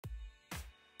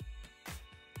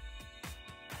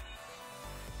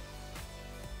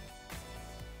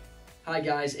Hi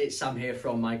guys, it's Sam here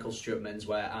from Stewart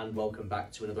Menswear and welcome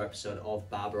back to another episode of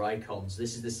Barbour Icons.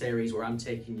 This is the series where I'm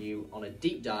taking you on a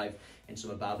deep dive into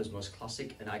some of Barbour's most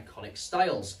classic and iconic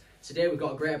styles. Today we've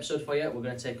got a great episode for you. We're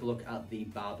going to take a look at the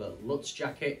Barbour Lutz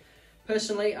Jacket.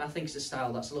 Personally, I think it's a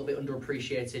style that's a little bit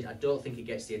underappreciated. I don't think it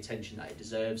gets the attention that it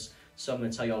deserves. So I'm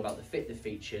going to tell you all about the fit, the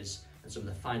features and some of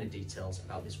the finer details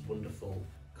about this wonderful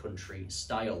country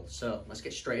style. So let's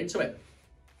get straight into it.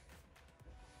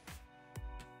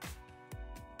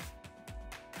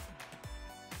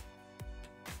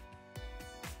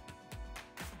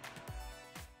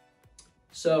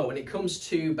 So when it comes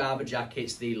to Barbour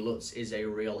jackets, the Lutz is a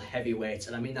real heavyweight,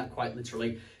 and I mean that quite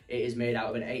literally. It is made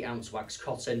out of an 8-ounce wax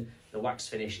cotton. The wax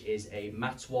finish is a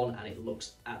matte one and it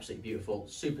looks absolutely beautiful,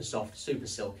 super soft, super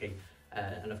silky,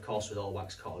 and of course with all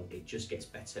wax cotton it just gets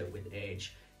better with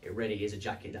age. It really is a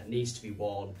jacket that needs to be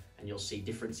worn, and you'll see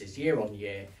differences year on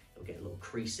year. You'll get little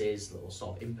creases, little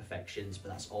sort of imperfections, but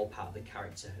that's all part of the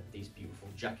character of these beautiful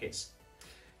jackets.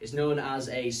 It's known as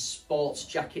a sports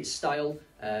jacket style,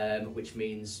 which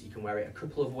means you can wear it a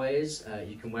couple of ways.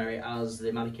 You can wear it as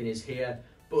the mannequin is here,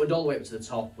 buttoned all the way up to the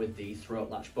top with the throat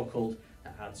latch buckled.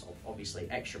 That adds obviously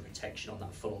extra protection on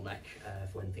that funnel neck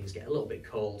for when things get a little bit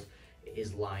cold. It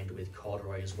is lined with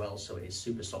corduroy as well, so it is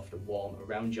super soft and warm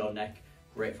around your neck,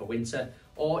 great for winter.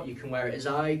 Or you can wear it as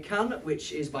I can,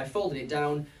 which is by folding it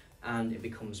down and it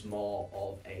becomes more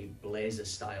of a blazer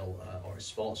style or a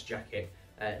sports jacket.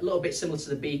 A little bit similar to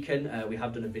the Beacon. We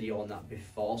have done a video on that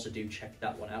before, so do check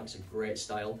that one out. It's a great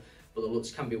style, but the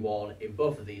Lutz can be worn in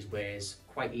both of these ways.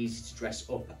 Quite easy to dress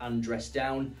up and dress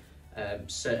down.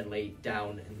 Certainly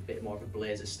down in a bit more of a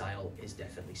blazer style is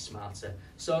definitely smarter.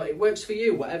 So it works for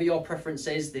you. Whatever your preference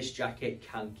is, this jacket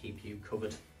can keep you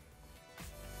covered.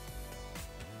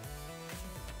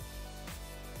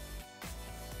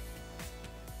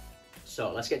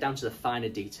 So let's get down to the finer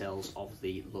details of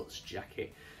the Lutz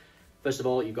jacket. First of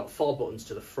all, you've got 4 buttons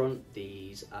to the front.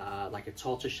 These are like a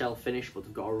tortoiseshell finish, but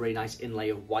they've got a really nice inlay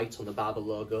of white on the Barbour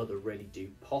logo that really do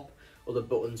pop. Other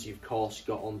buttons you've of course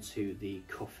got onto the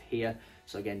cuff here,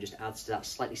 so again just adds to that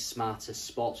slightly smarter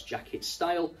sports jacket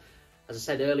style. As I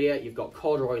said earlier, you've got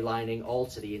corduroy lining all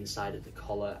to the inside of the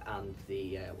collar and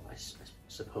the what I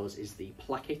suppose is the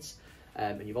placket.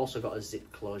 And you've also got a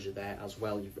zip closure there as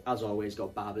well. You've, as always,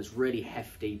 got Barbour's really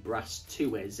hefty brass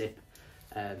 2-way zip.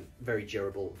 Very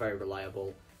durable, very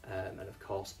reliable, and of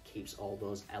course keeps all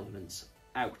those elements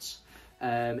out.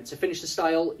 To finish the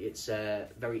style, it's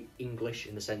very English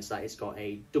in the sense that it's got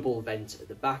a double vent at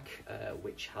the back,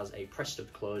 which has a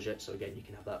press-stud closure, so again you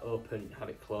can have that open, have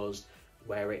it closed,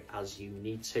 wear it as you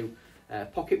need to.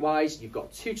 Pocket-wise, you've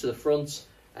got 2 to the front,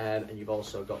 and you've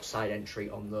also got side entry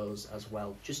on those as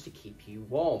well, just to keep you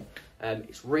warm.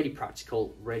 It's really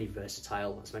practical, really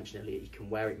versatile. As mentioned earlier, you can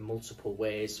wear it multiple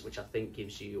ways, which I think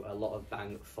gives you a lot of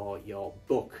bang for your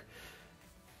buck.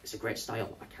 It's a great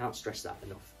style, I can't stress that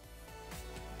enough.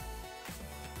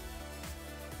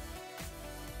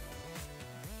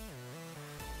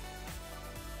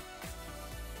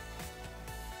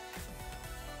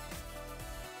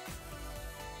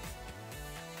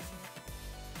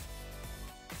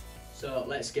 So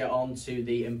let's get on to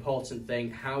the important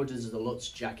thing. How does the Lutz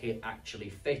jacket actually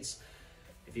fit?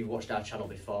 If you've watched our channel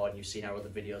before and you've seen our other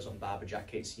videos on Barbour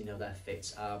jackets, you know their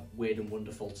fits are weird and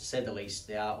wonderful, to say the least.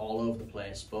 They are all over the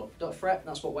place, but don't fret,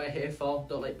 that's what we're here for.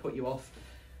 Don't let it put you off.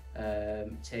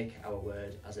 Take our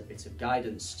word as a bit of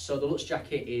guidance. So the Lutz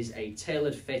jacket is a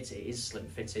tailored fit. It is slim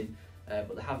fitting,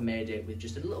 but they have made it with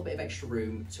just a little bit of extra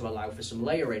room to allow for some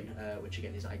layering, which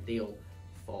again is ideal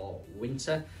for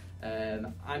winter.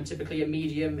 I'm typically a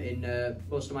medium in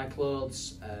most of my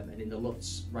clothes, and in the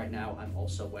Lutz right now I'm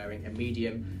also wearing a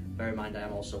medium. Bear in mind I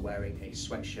am also wearing a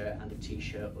sweatshirt and a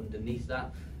t-shirt underneath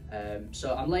that.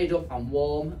 So I'm laid up, I'm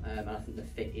warm, and I think the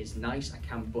fit is nice. I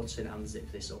can button and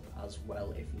zip this up as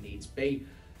well if needs be.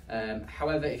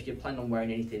 However, if you're planning on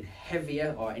wearing anything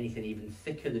heavier or anything even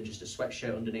thicker than just a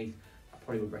sweatshirt underneath, I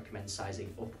probably would recommend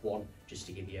sizing up one just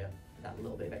to give you that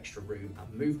little bit of extra room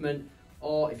and movement.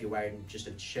 Or if you're wearing just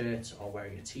a shirt or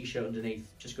wearing a t-shirt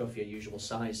underneath, just go for your usual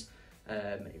size.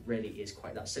 It really is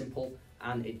quite that simple,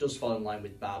 and it does fall in line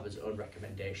with Barbour's own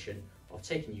recommendation of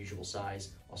taking usual size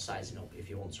or sizing up if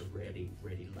you want to really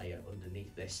layer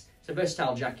underneath this. It's a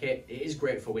versatile jacket, it is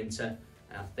great for winter,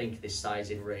 and I think this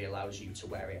sizing really allows you to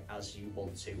wear it as you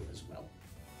want to as well.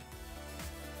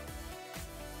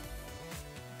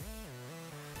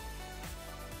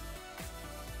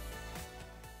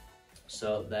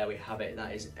 So there we have it.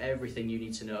 That is everything you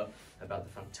need to know about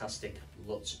the fantastic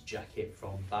Lutz jacket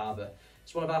from Barbour.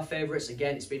 It's one of our favourites.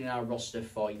 Again, it's been in our roster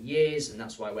for years, and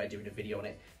that's why we're doing a video on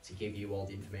it, to give you all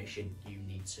the information you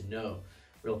need to know.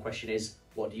 Real question is,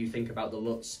 what do you think about the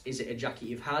Lutz? Is it a jacket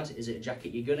you've had? Is it a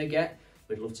jacket you're gonna get?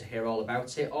 We'd love to hear all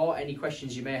about it, or any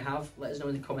questions you may have, let us know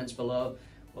in the comments below.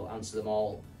 We'll answer them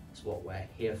all. That's what we're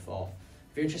here for.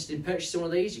 If you're interested in purchasing one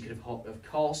of these, you could of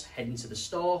course head into the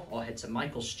store or head to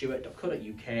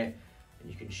michaelstewart.co.uk and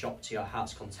you can shop to your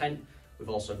heart's content. We've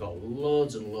also got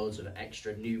loads and loads of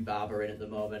extra new Barbour in at the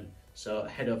moment, so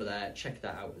head over there, check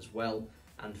that out as well.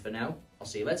 And for now, I'll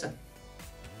see you later.